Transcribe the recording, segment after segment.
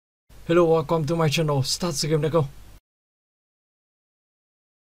Hello, welcome to my channel. Start the game, let's go.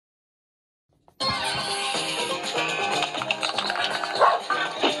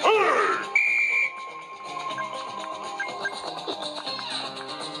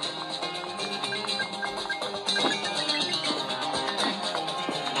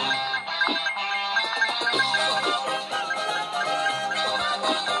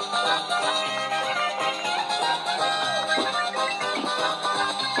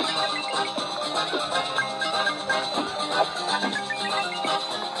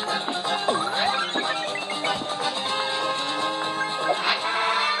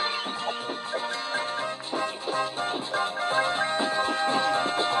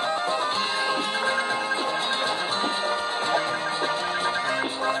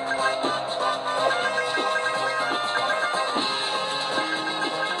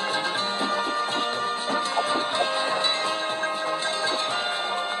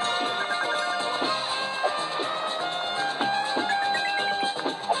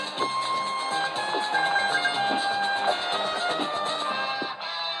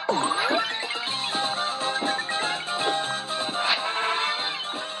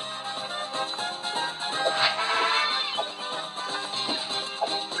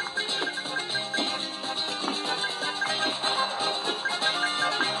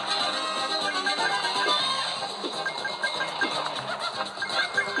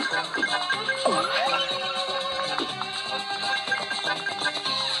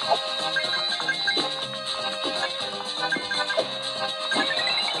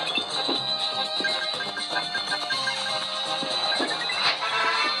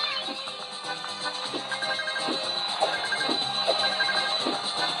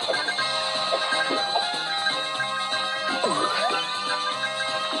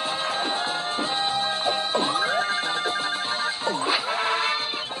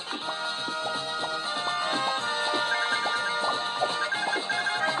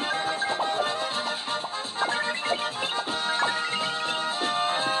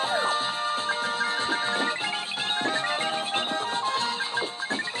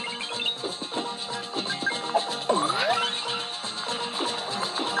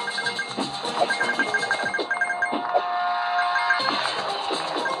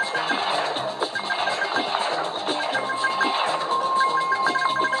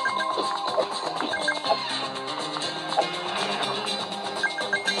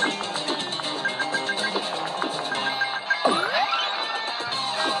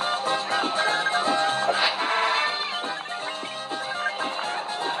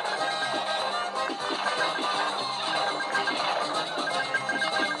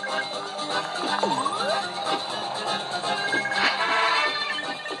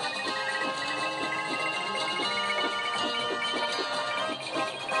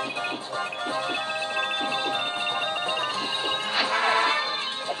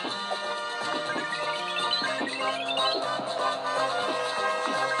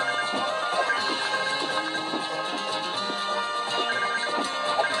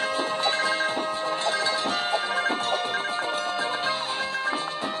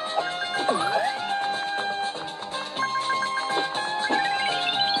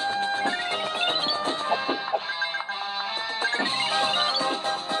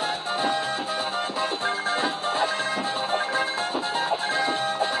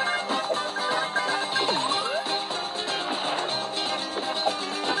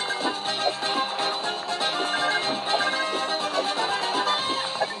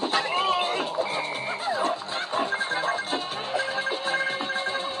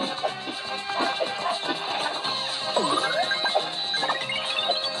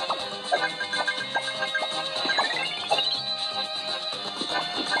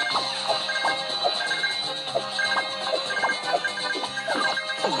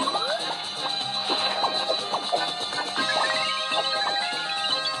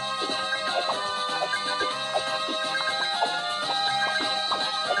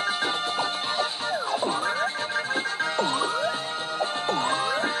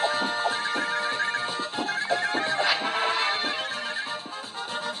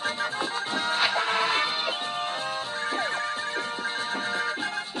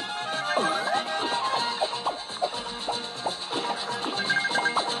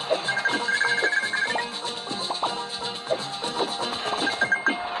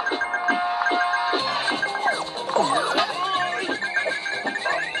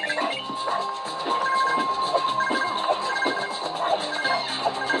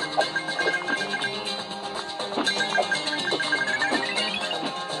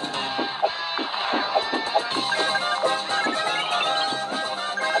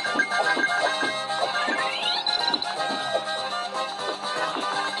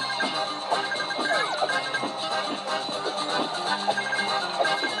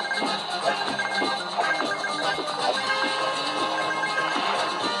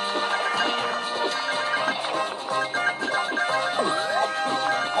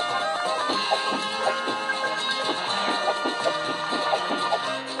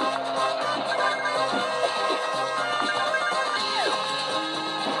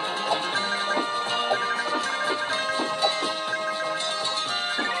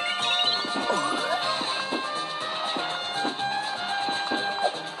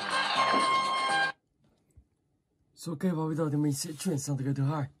 kế vào bây giờ thì mình sẽ chuyển sang cái thứ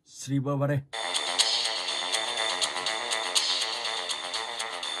hai. Sleeper vào đây.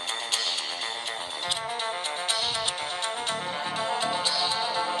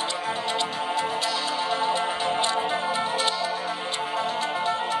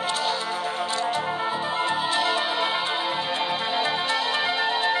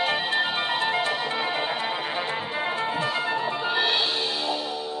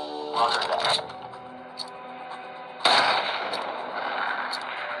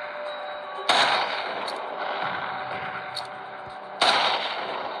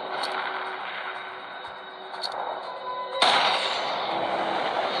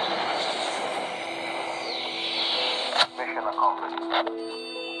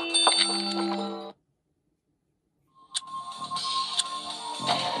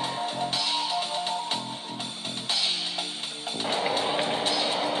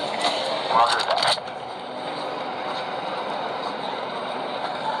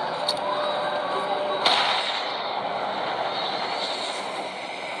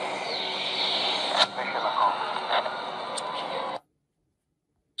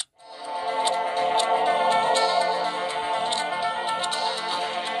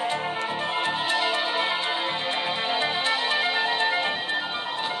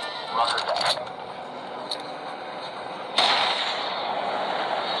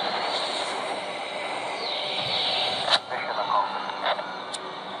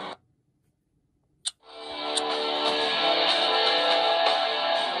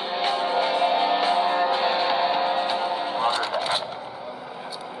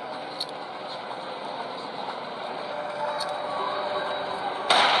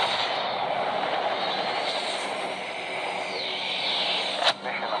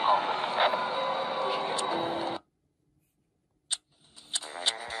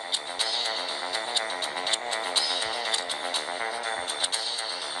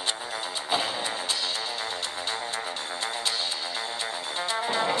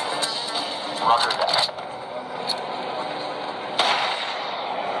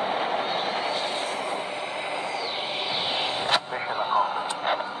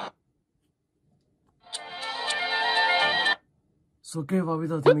 Ok, và bây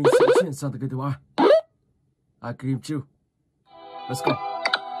giờ thì mình sẽ chuyển sang cái thứ ba. I Cream 2. Let's go.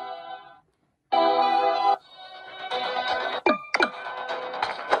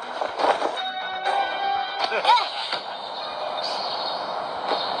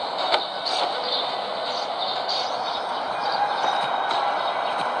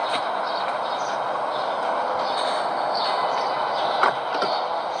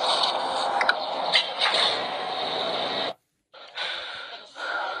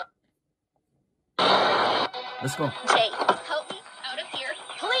 Let's go. Jay, help me out of here,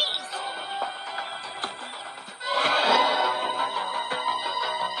 please.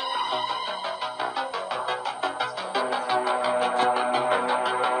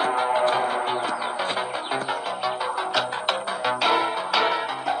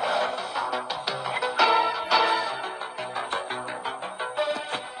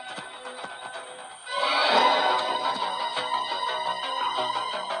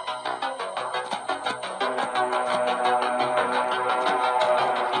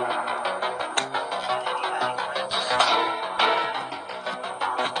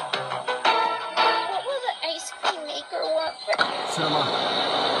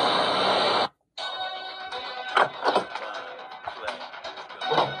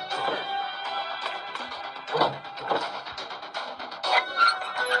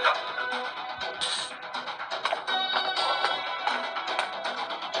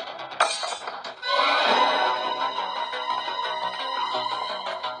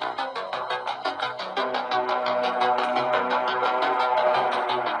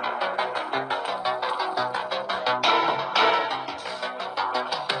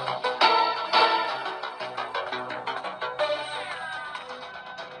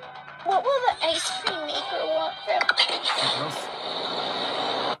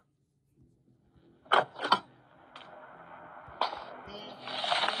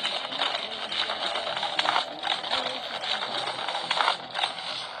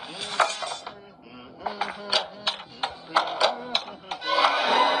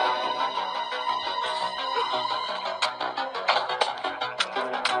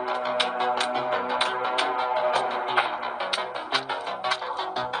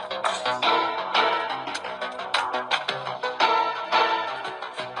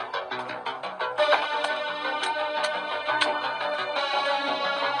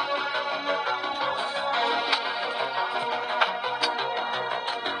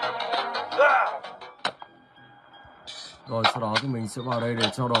 Rồi sau đó thì mình sẽ vào đây để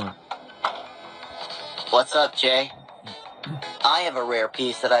trao đổi. What's up, Jay? I have a rare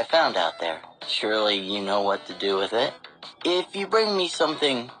piece that I found out there. Surely you know what to do with it. If you bring me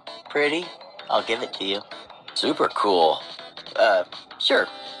something pretty, I'll give it to you. Super cool. Sure.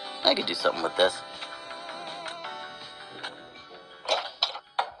 I could do something with this.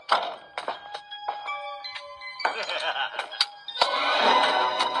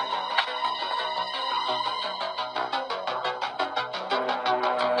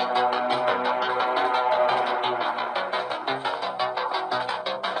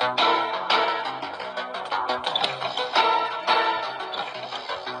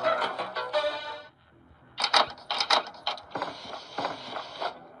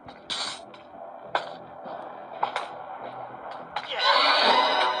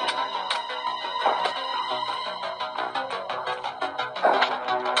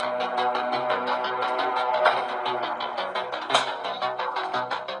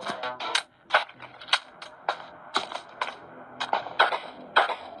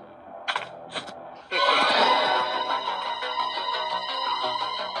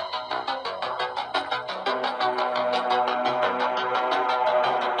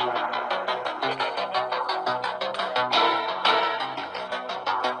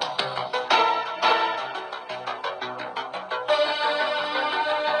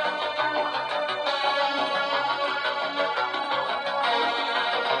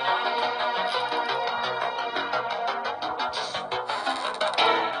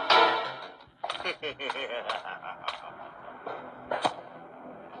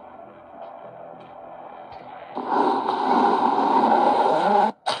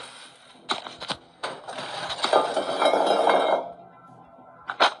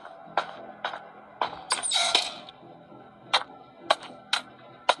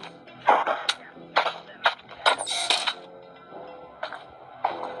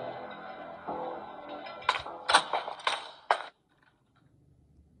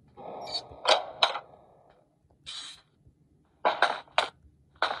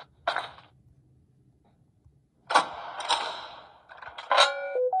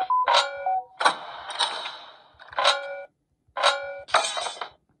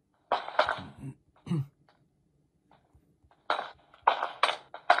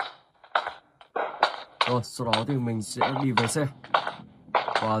 Rồi sau đó thì mình sẽ đi về xe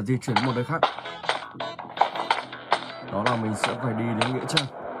và di chuyển một nơi khác. Đó là mình sẽ phải đi đến nghĩa trang.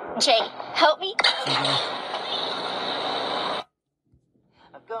 Jay, help me.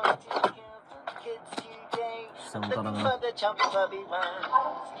 Xong ta đang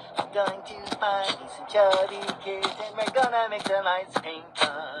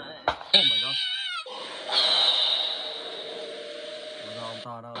Oh my god. Bây giờ ông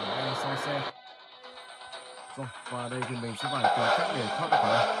ta đang ở ngay sau xe. Rồi, và đây thì mình sẽ phải tìm cách để thoát ra khỏi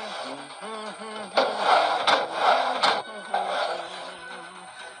đây.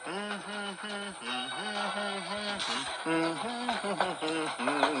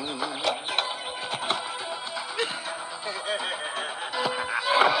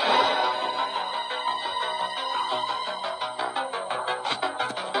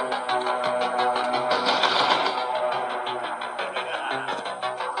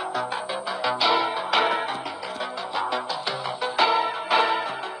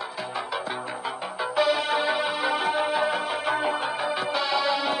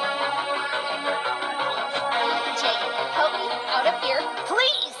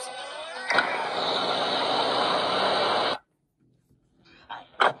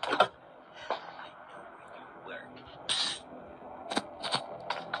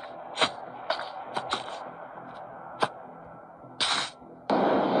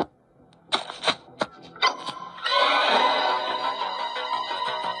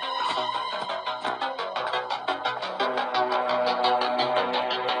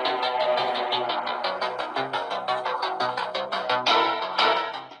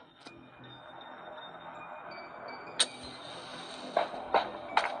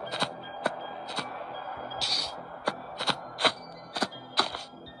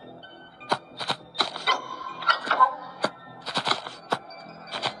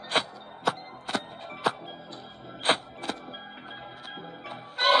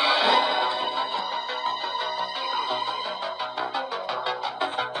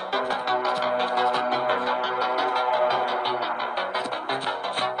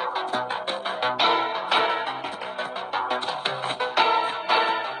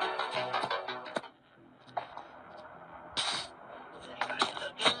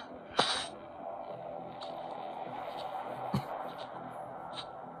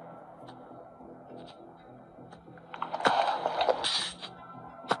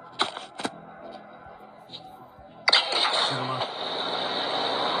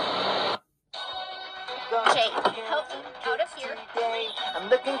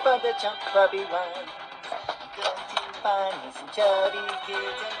 for the chubby ones. Going to find me some chubby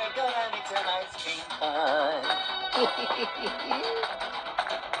kids and we're gonna make some ice cream fun.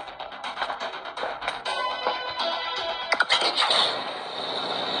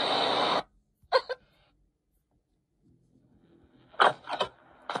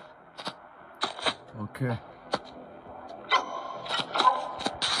 Okay.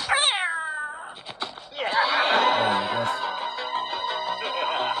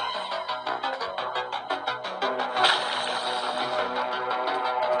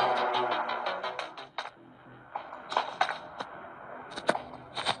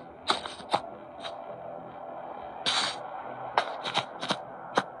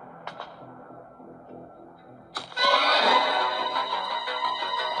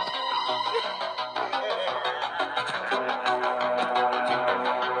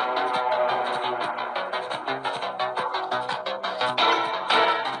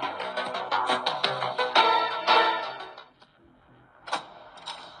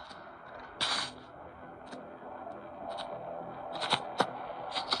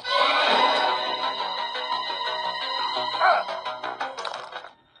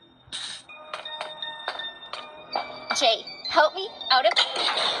 Jay, help me out of...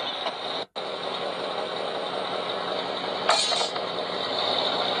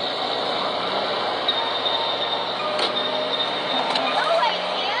 No, I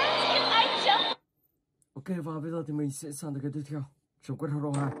can't. If I jump... Ok, và bây giờ thì mình sẽ sang tới cái tiếp theo. Trồng quét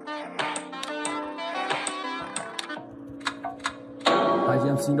Hero 2. Hai chị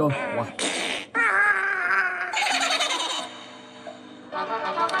em sinh đôi. Wow.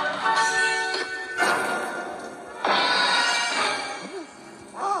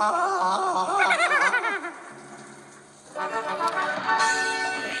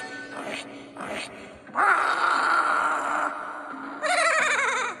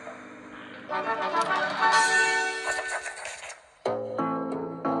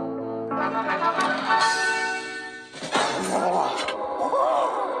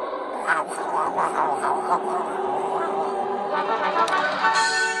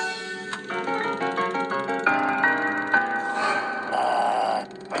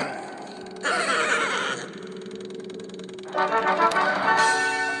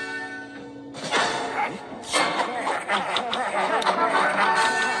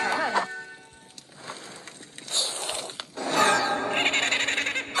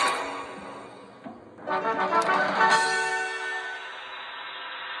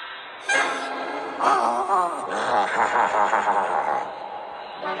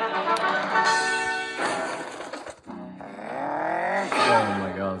 Oh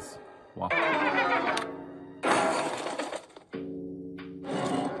my god. Wow.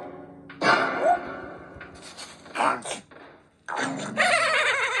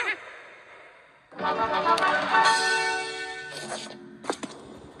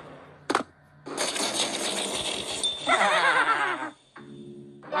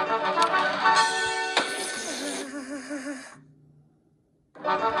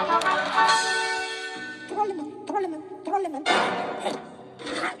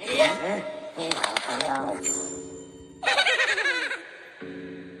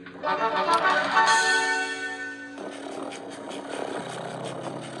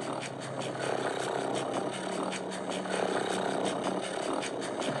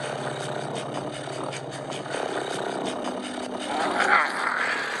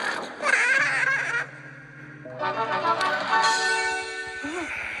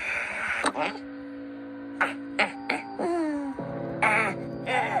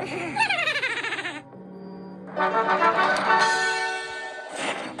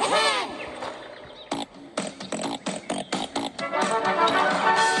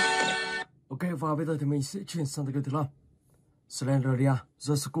 Ok, và bây giờ thì mình sẽ chuyển sang tới cái thứ 5. Slendrina,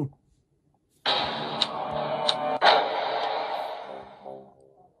 The School.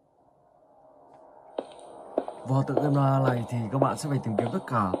 Vào tựa game này thì các bạn sẽ phải tìm kiếm tất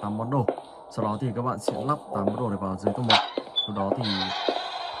cả 8 món đồ. Sau đó thì các bạn sẽ lắp 8 món đồ này vào dưới tầng 1. Từ đó thì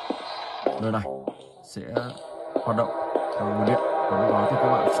nơi này sẽ hoạt động theo nguồn điện. Và lúc đó thì các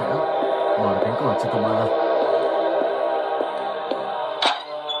bạn sẽ mở cánh cửa trên tầng 3 ra.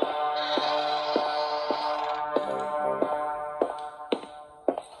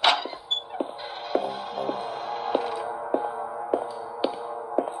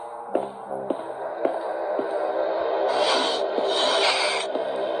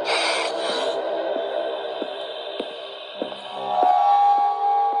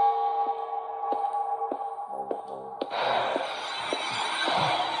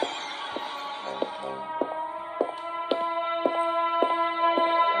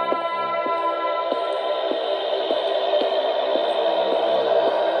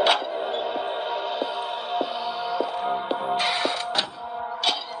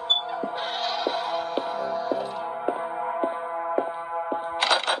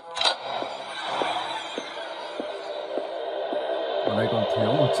 đây còn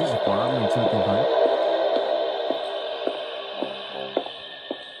thiếu một chiếc chìa khóa mình chưa tìm thấy.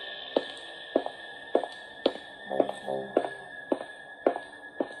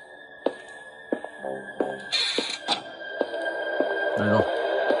 Đây rồi.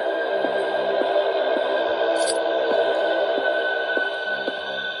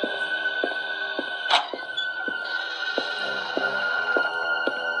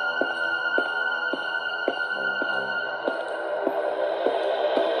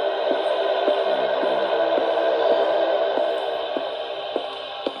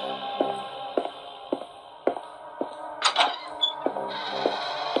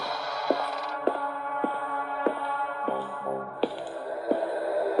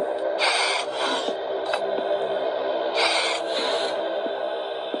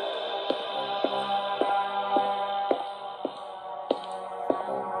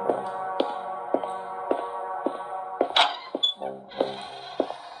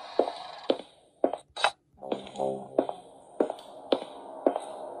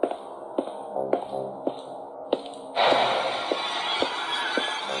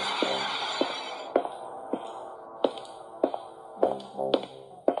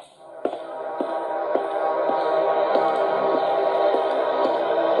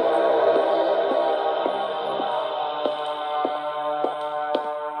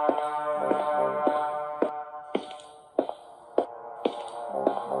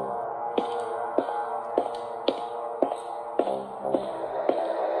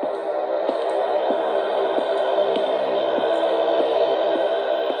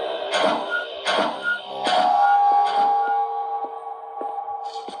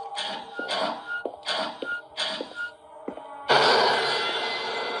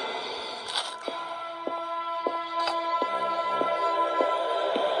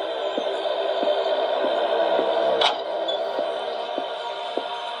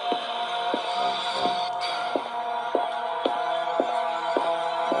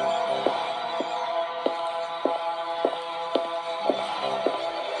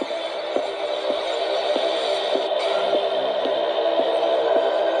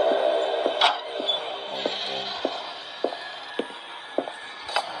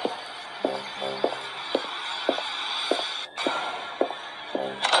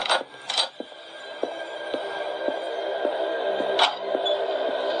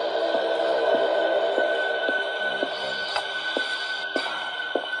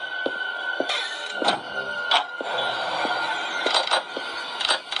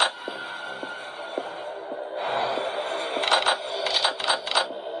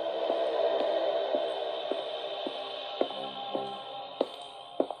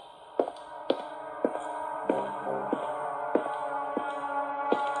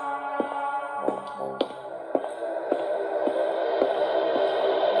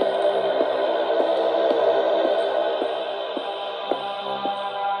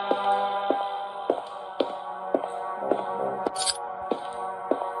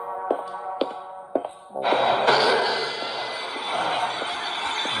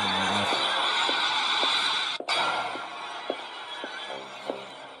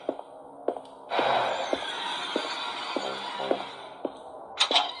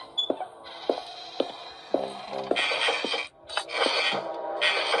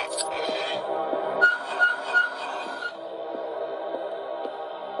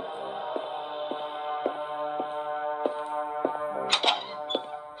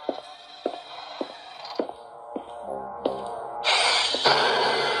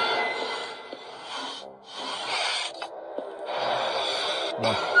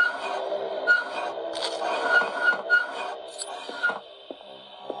 Rồi.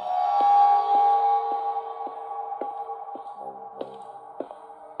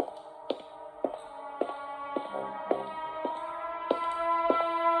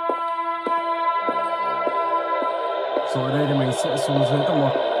 Rồi đây thì mình sẽ xuống dưới tầng 1.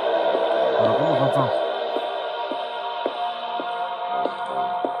 Ở đó có một văn phòng.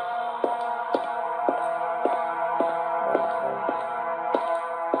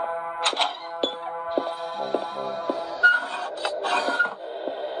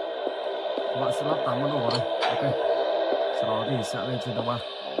 Các bạn sẽ lắp 8 món đồ vào đây. Ok. Sau đó thì sẽ lên trên tầng 3.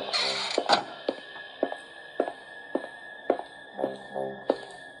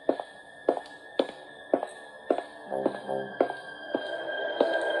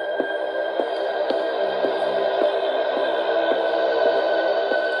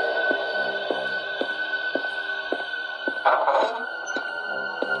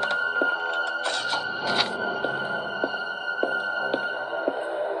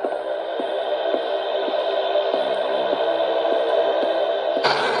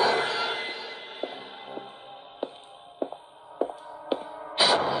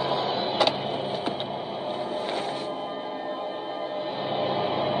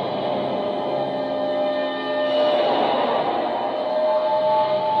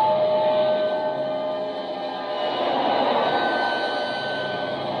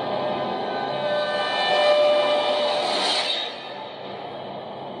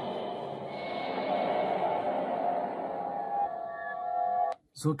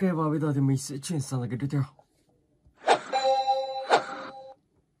 Rồi ok, và bây giờ thì mình sẽ chuyển sang cái tiếp theo.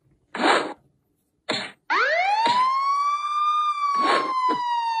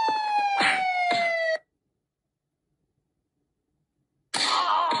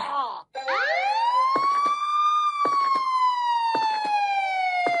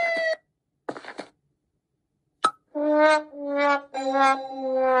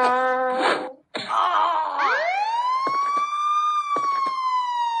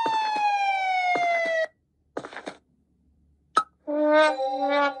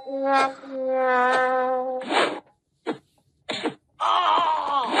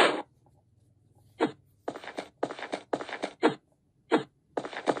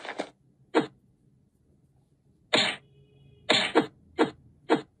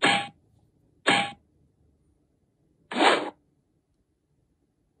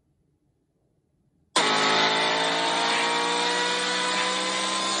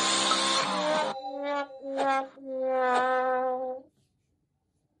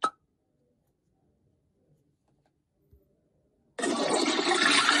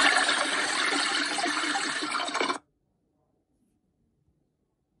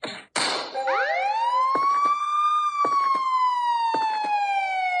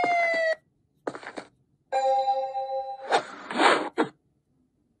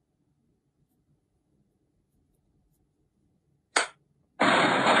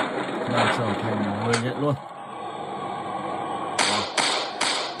 Là trở thành người nhận luôn.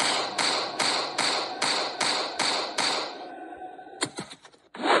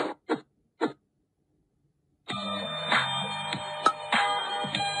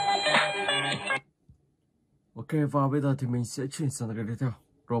 Ok, và bây giờ thì mình sẽ chuyển sang cái tiếp theo,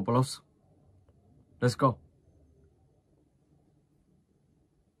 Roblox. Let's go.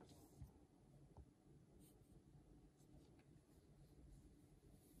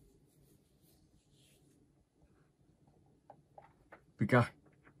 Pika.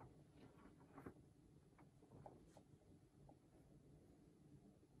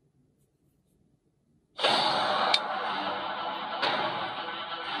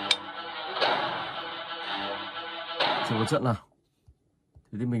 Chưa có trận nào.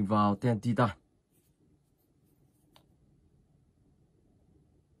 Thế thì mình vào ten Titan.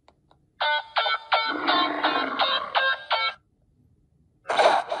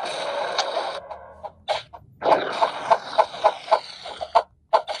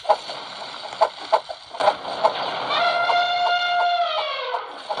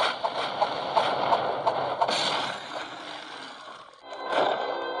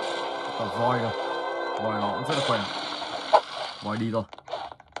 Cả voi rồi. Voi nó cũng rất là khỏe. Voi đi rồi.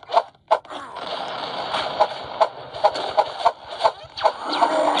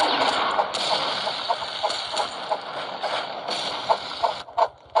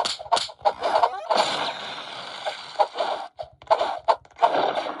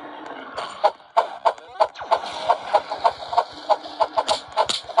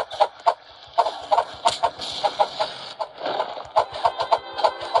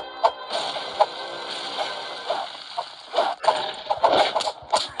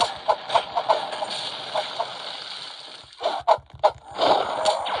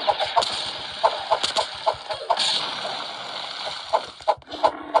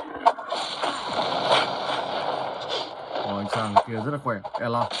 Anh Sang kia rất là khỏe.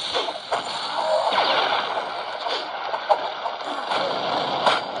 Ella.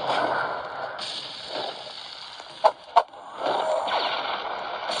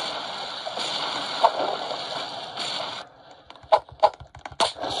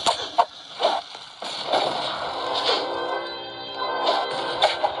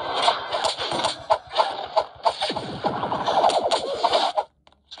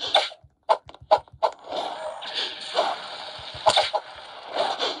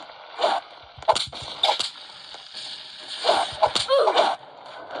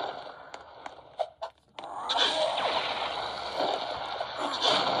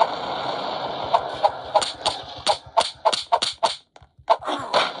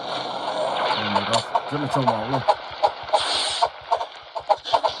 Rất là trâu máu luôn.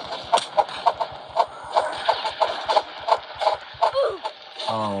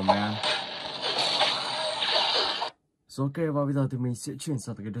 Oh man. Rồi ok, và bây giờ thì mình sẽ chuyển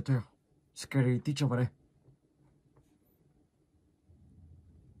sang cái tiếp theo, Scary Teacher vào đây.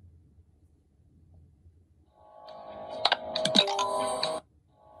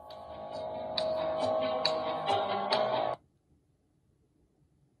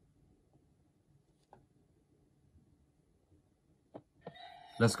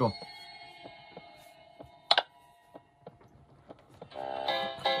 Let's go.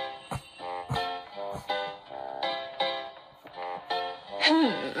 Look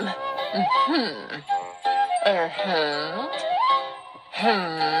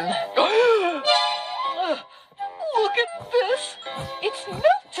at this. It's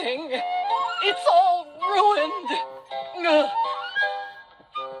melting. It's all ruined.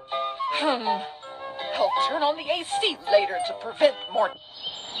 I'll turn on the AC later to prevent more.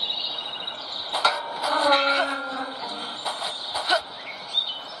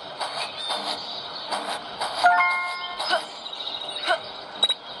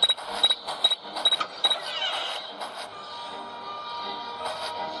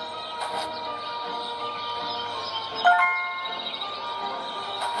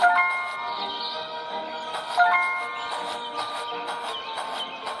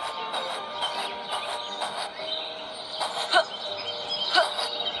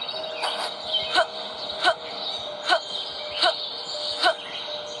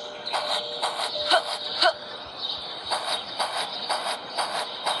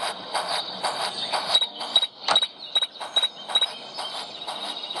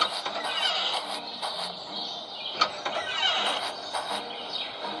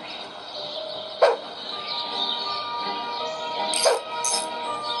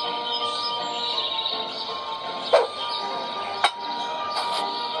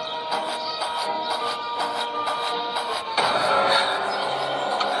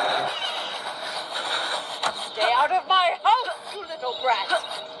 Stay out of my house, you little brat!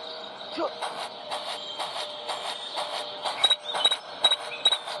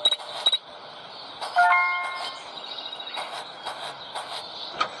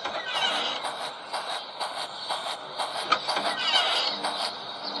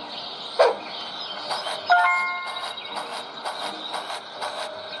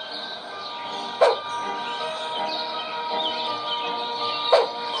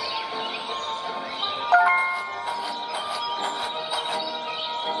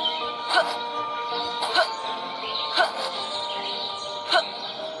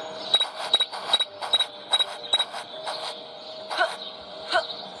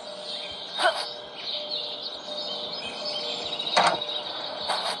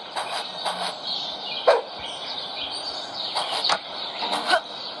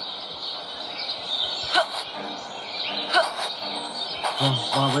 Vâng,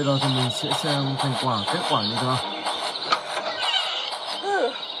 và bây giờ thì mình sẽ xem kết quả như thế nào.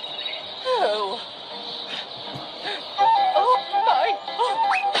 Oh. Oh my.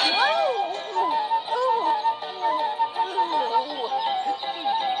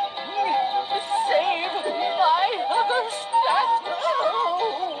 Save my other statue.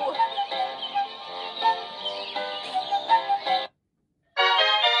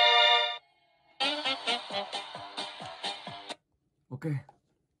 Ok,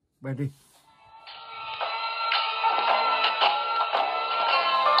 Bendy.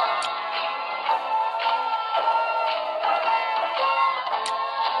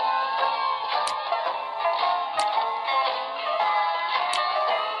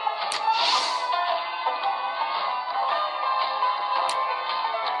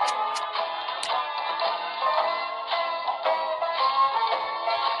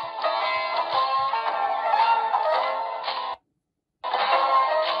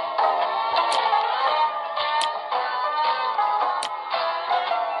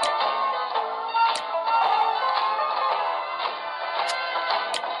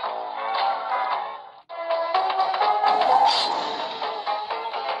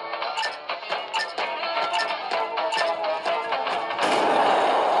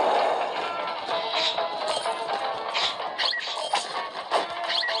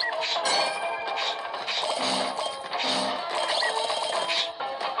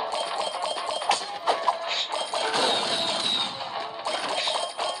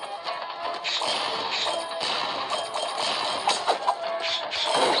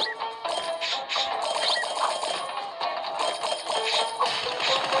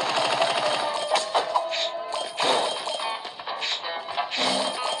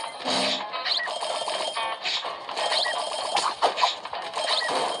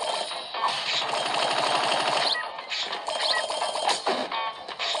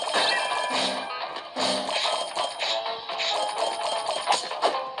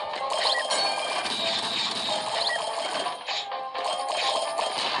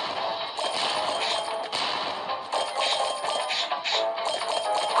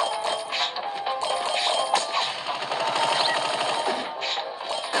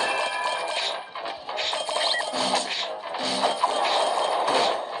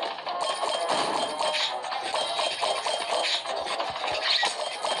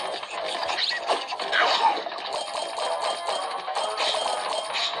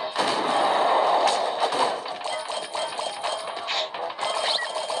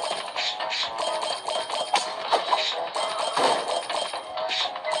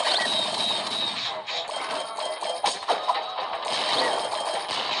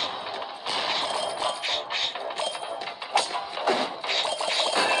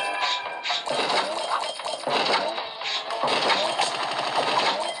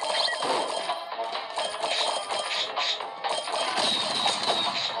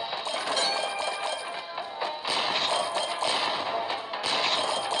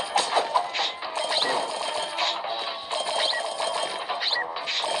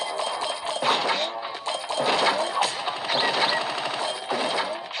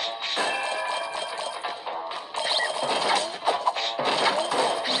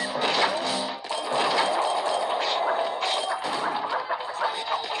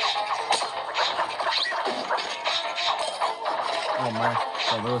 Oh man,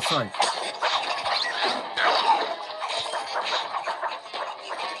 thought we were safe.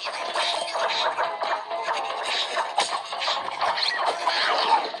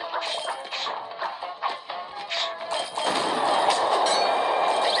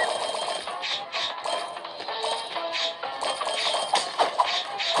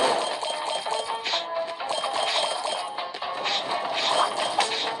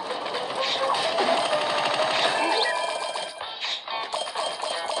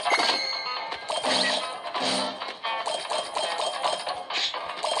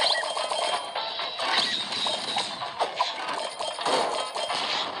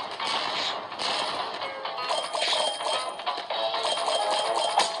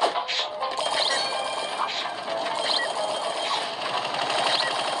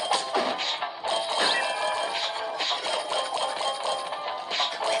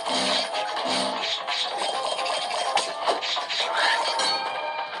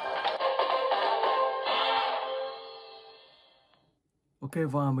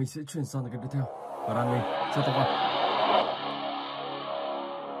 Ok, và mình sẽ chuyển sang cái tiếp theo. Và đàn mình cho tôi vào.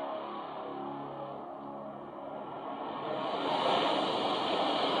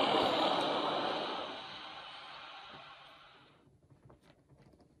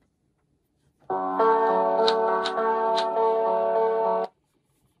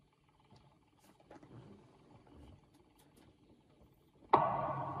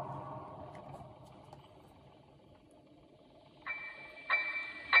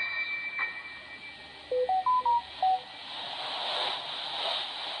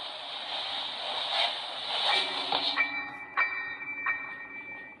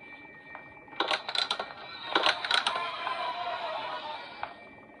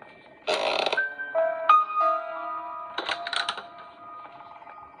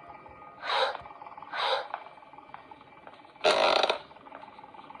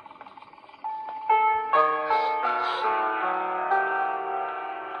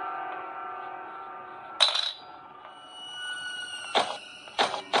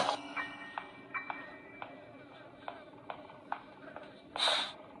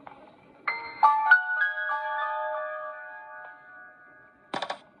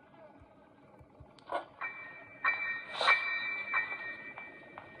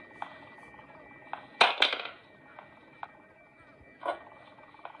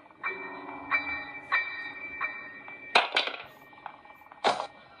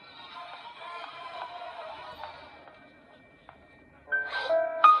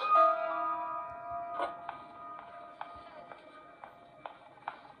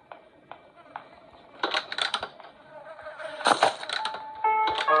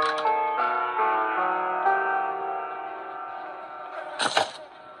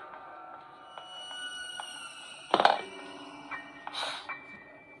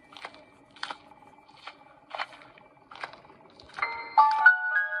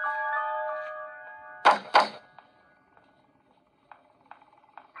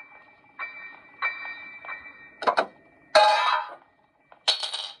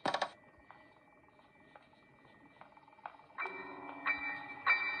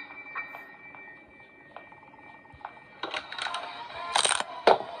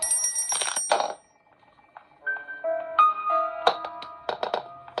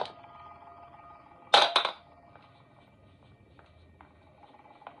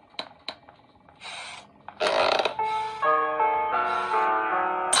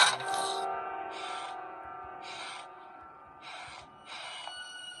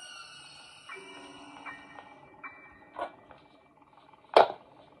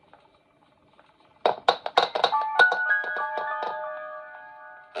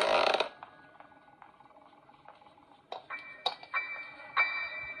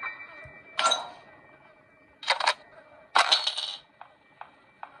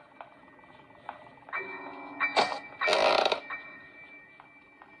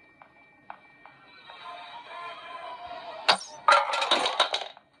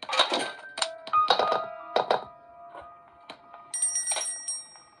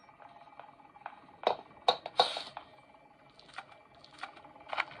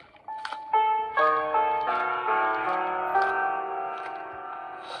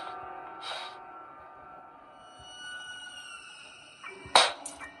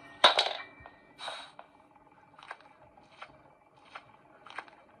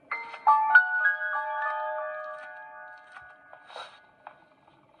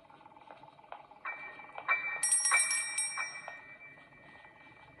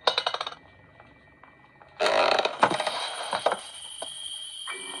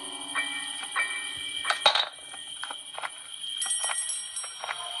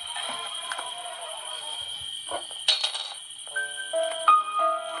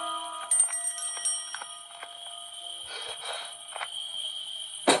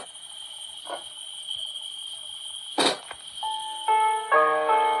 Mở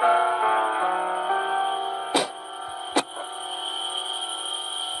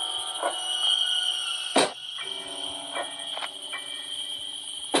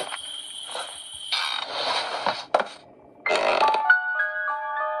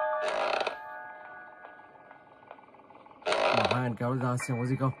hai ngăn kéo ra xem có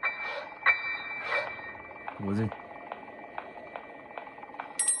gì không. Không có gì.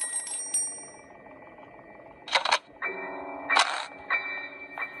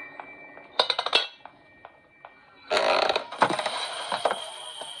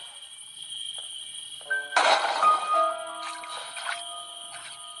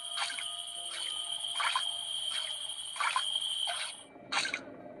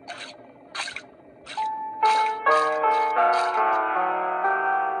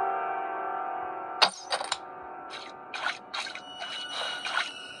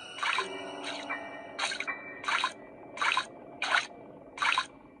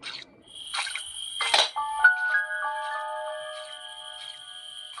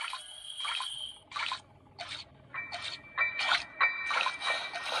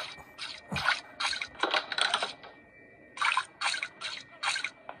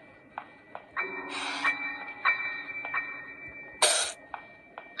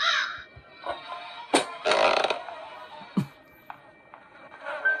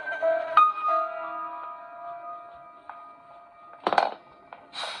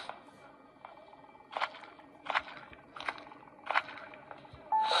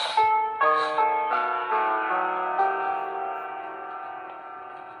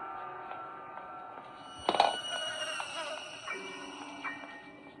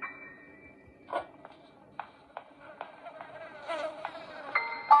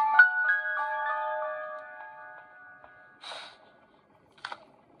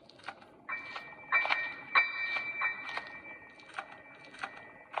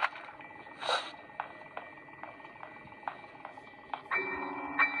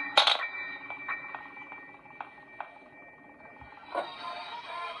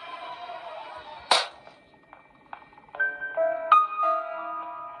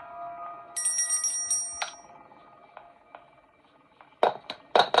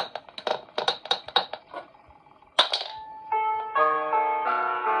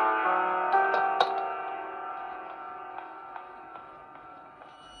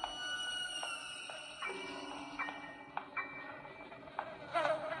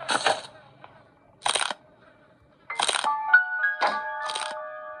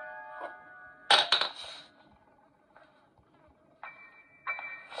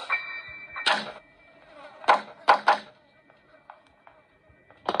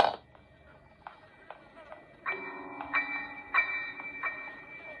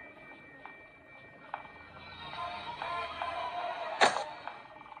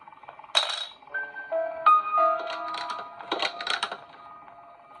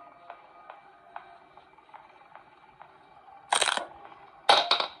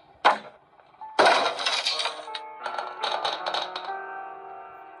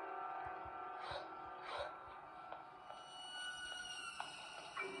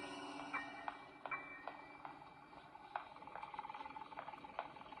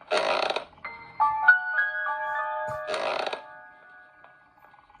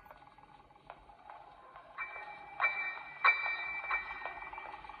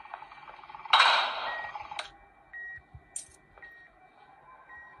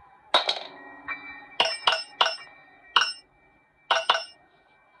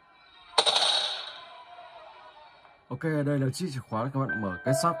 Ok, đây là chiếc chìa khóa các bạn mở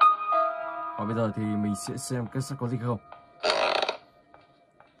két sắt. Và bây giờ thì mình sẽ xem két sắt có gì không.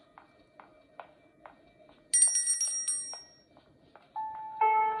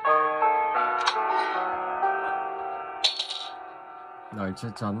 Đấy, chắc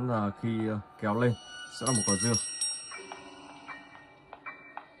chắn là khi kéo lên sẽ là một quả dưa.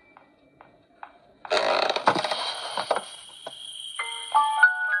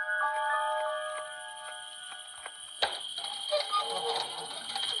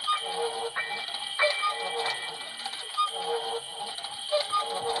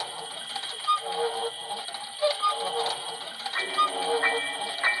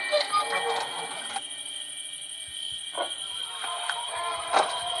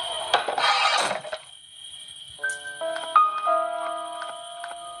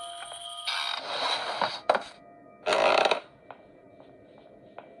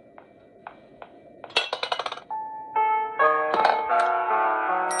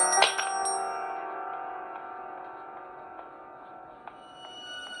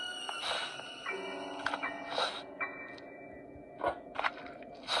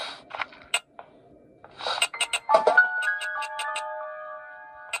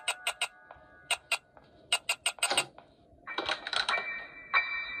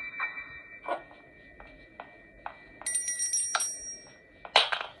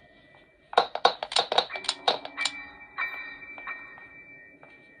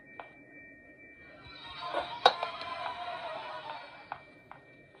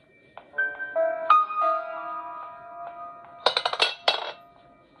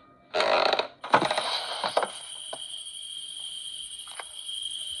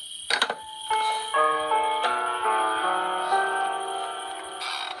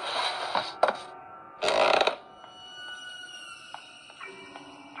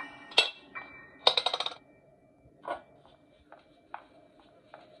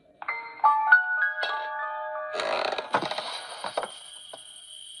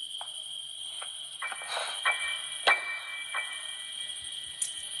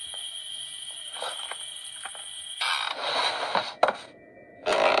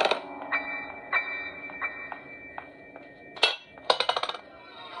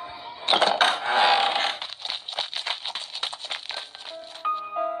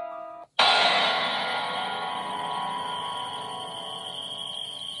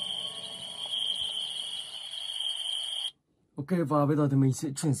 và bây giờ thì mình sẽ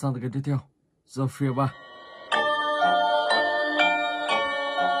chuyển sang cái tiếp theo. Giờ phía 3.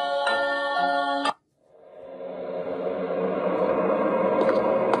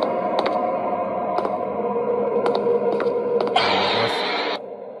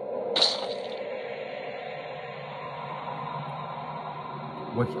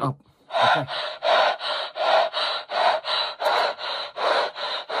 Wake up. Okay.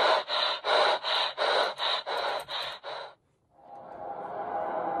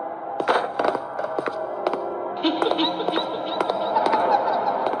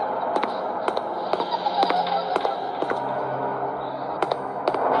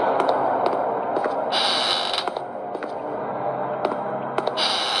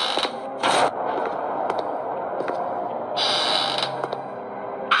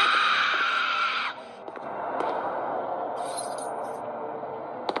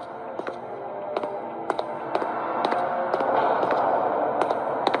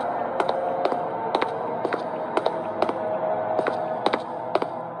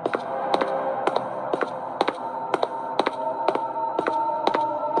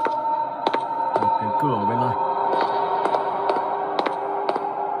 Cửa ở bên này.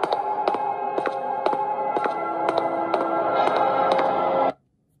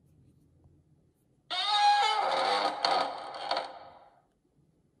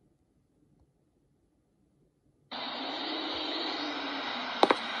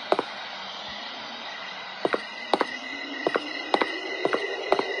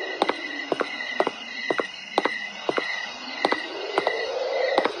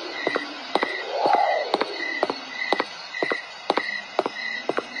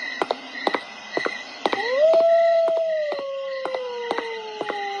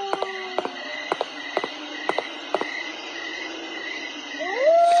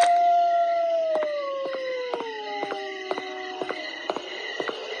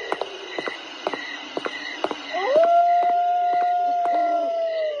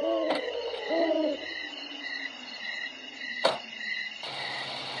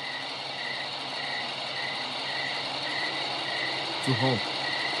 To home.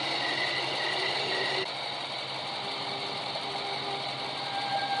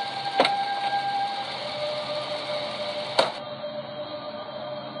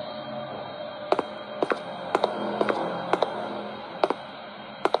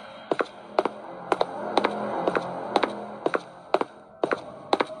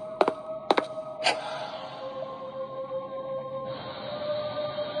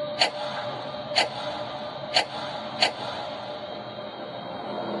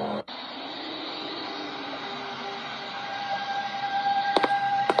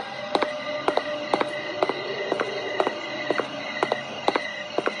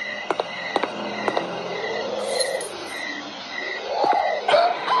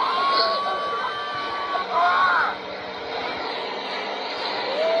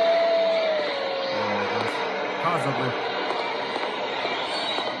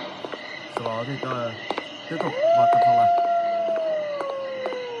 Sau đó thì ta tiếp tục vào tập phòng này.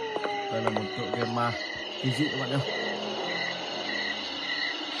 Đây là một tựa game ma kỳ dị các bạn nhé.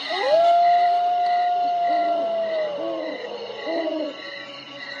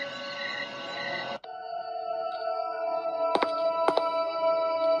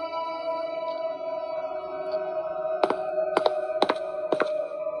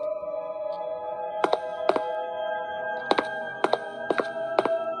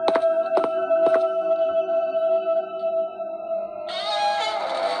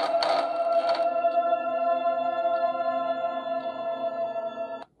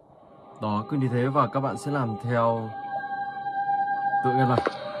 Đó, cứ như thế và các bạn sẽ làm theo tựa game này.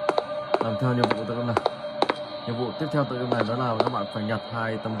 Làm theo nhiệm vụ tựa game này. Nhiệm vụ tiếp theo tựa game này đó là các bạn phải nhặt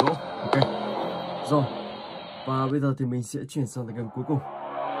 2 tấm gỗ. Ok. Rồi. Và bây giờ thì mình sẽ chuyển sang tựa game cuối cùng.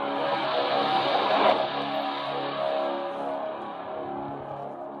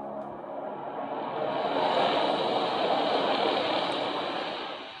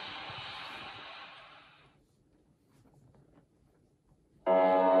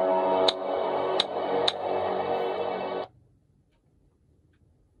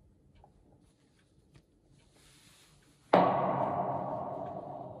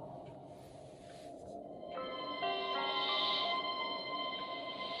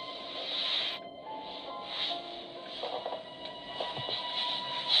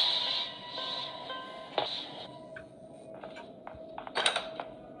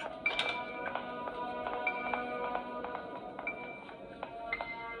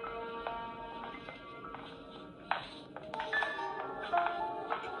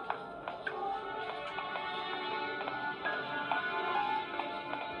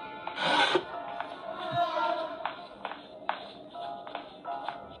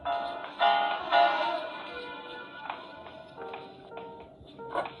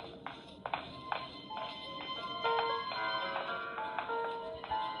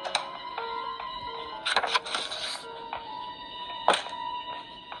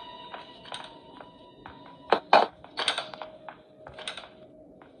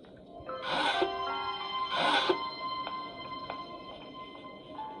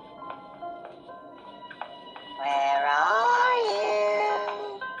 Where are you?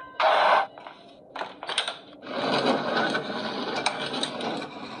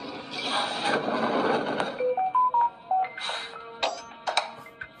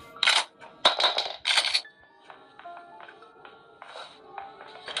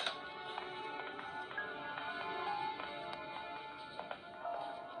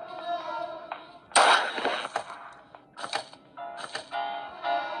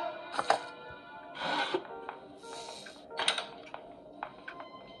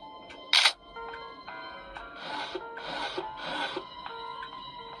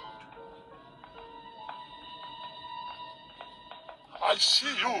 I see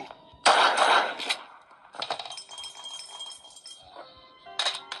you.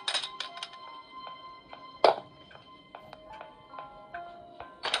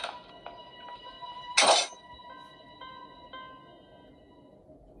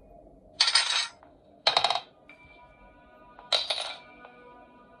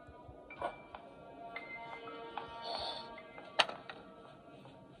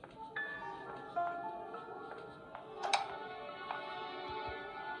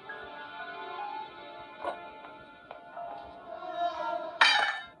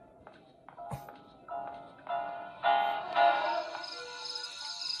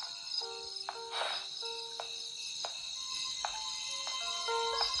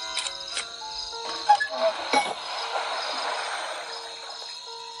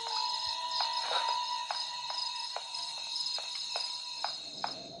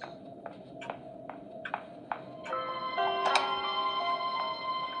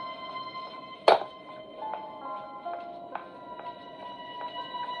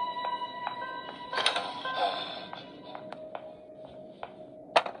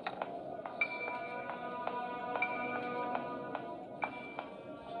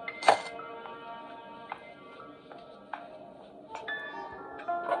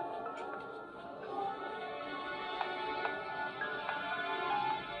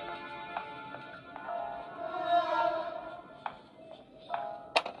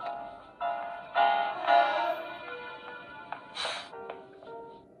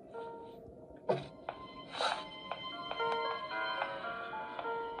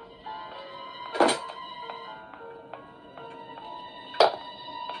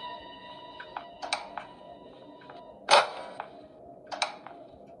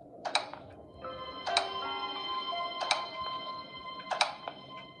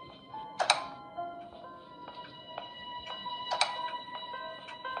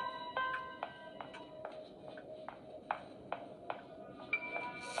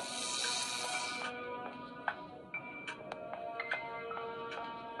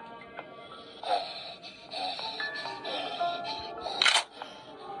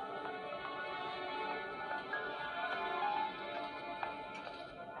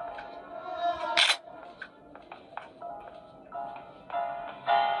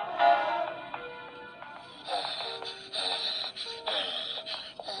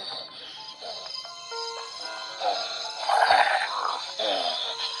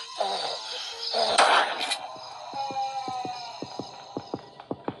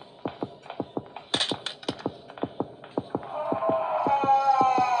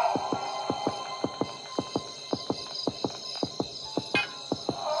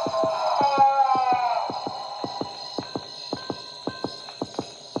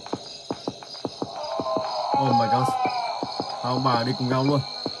 Oh my god. Hai ông bà đi cùng nhau luôn.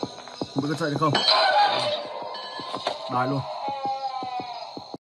 Không biết có chạy được không? Đại luôn.